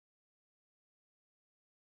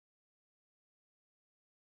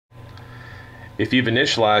If you've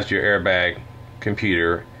initialized your airbag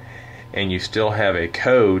computer and you still have a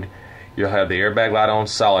code, you'll have the airbag light on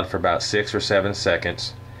solid for about 6 or 7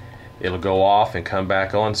 seconds. It'll go off and come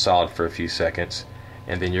back on solid for a few seconds,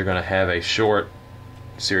 and then you're going to have a short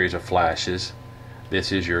series of flashes.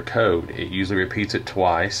 This is your code. It usually repeats it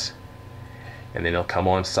twice, and then it'll come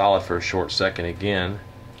on solid for a short second again.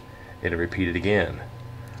 It'll repeat it again.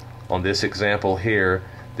 On this example here,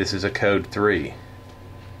 this is a code 3.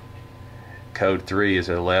 Code 3 is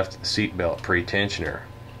a left seatbelt pre-tensioner.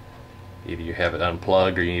 Either you have it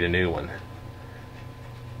unplugged or you need a new one.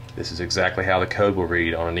 This is exactly how the code will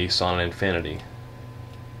read on a Nissan Infiniti.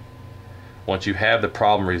 Once you have the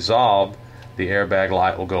problem resolved, the airbag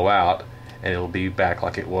light will go out and it will be back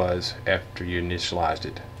like it was after you initialized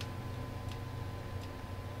it.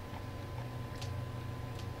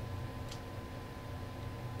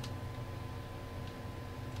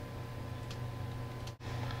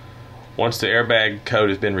 Once the airbag code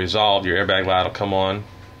has been resolved, your airbag light will come on,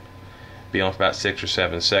 be on for about 6 or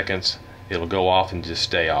 7 seconds. It'll go off and just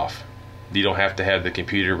stay off. You don't have to have the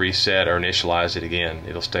computer reset or initialize it again.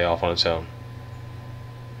 It'll stay off on its own.